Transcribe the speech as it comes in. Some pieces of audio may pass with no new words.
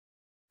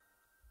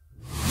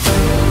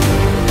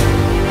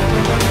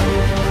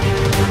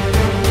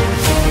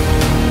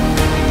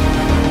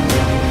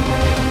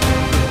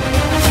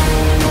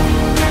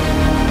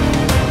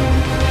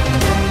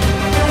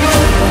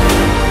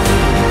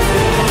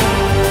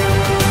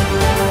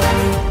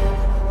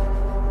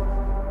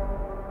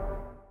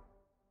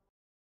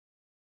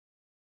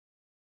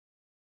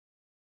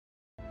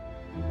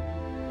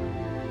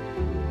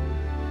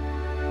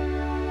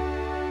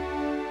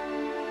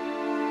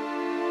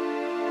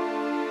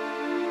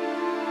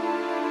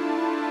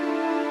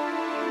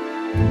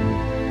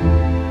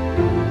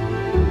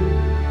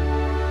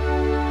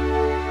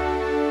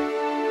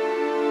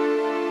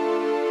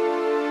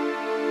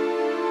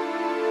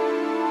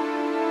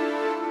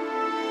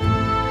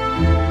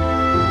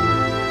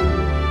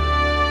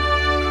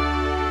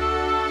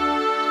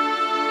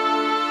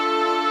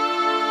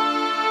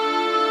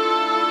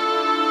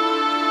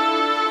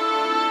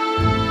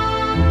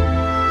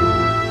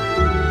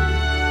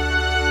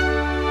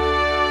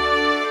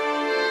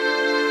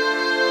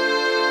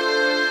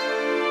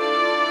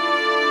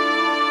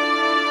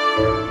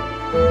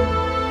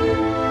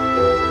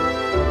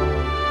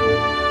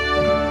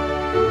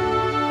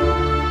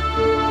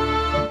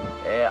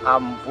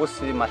I'm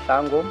Vusi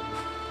Mahlangu.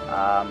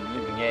 I'm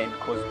living here in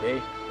Kosi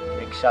Bay.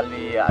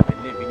 Actually, I've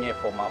been living here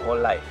for my whole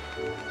life.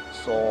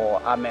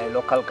 So I'm a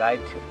local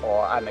guide,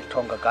 or I'm a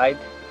Tonga guide.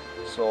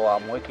 So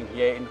I'm working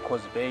here in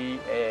Kosi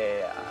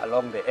Bay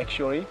along the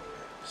estuary.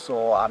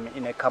 So I'm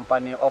in a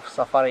company of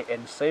Safari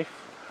and Safe.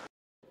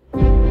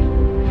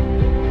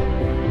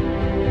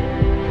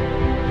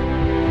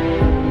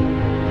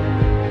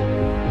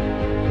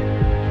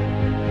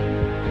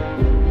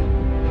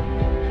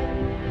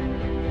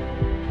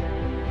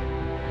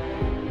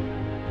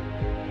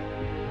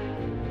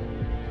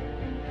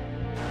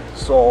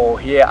 So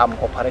here I'm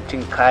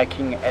operating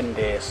kayaking and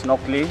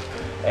snorkeling,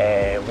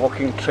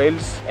 walking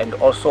trails, and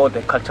also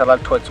the cultural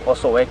tours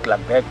also work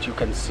like that. You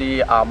can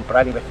see I'm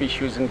branding the fish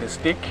using the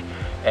stick,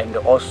 and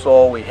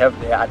also we have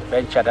the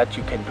adventure that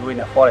you can do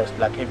in a forest,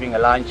 like having a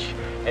lunch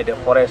at the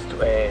forest,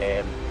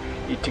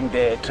 eating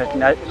the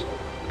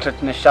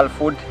traditional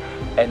food,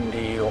 and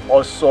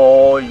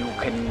also you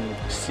can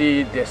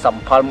see there's some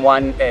palm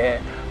wine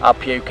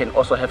up here. You can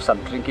also have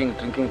some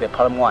drinking the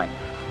palm wine.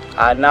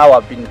 Now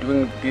I've been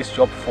doing this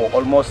job for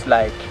almost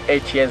like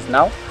 8 years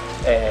now,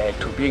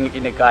 to being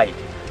in a guide.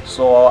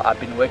 So I've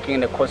been working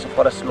in the Kosi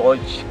Forest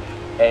Lodge,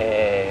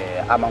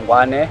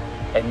 Amangwane,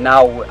 and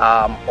now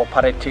I'm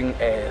operating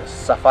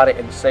Safari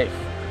and Safe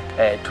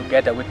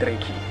together with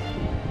Ricky.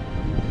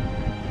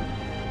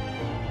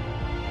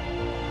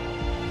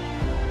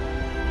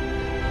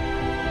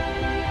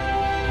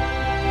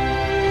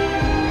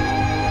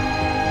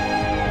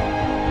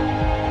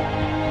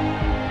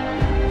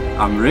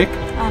 I'm Rick.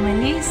 I'm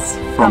Elise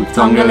from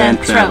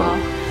Tongaland Travel.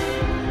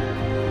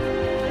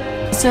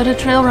 So the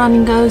trail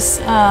running goes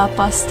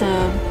past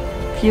the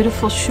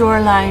beautiful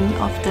shoreline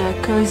of the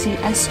Kosi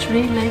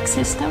Estuary lake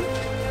system.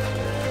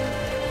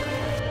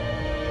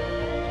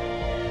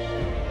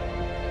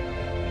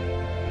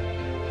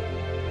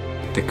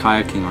 The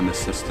kayaking on the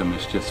system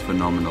is just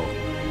phenomenal.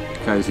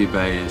 Kosi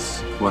Bay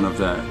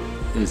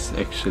is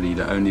actually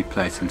the only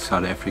place in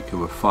South Africa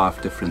with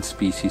 5 different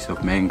species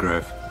of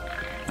mangrove.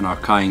 And our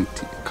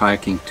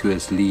kayaking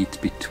tours lead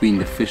between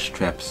the fish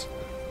traps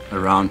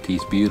around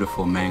these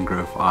beautiful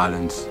mangrove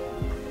islands,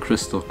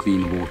 crystal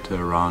clean water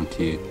around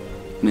you,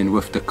 and then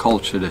with the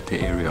culture that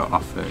the area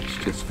offers, it's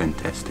just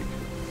fantastic.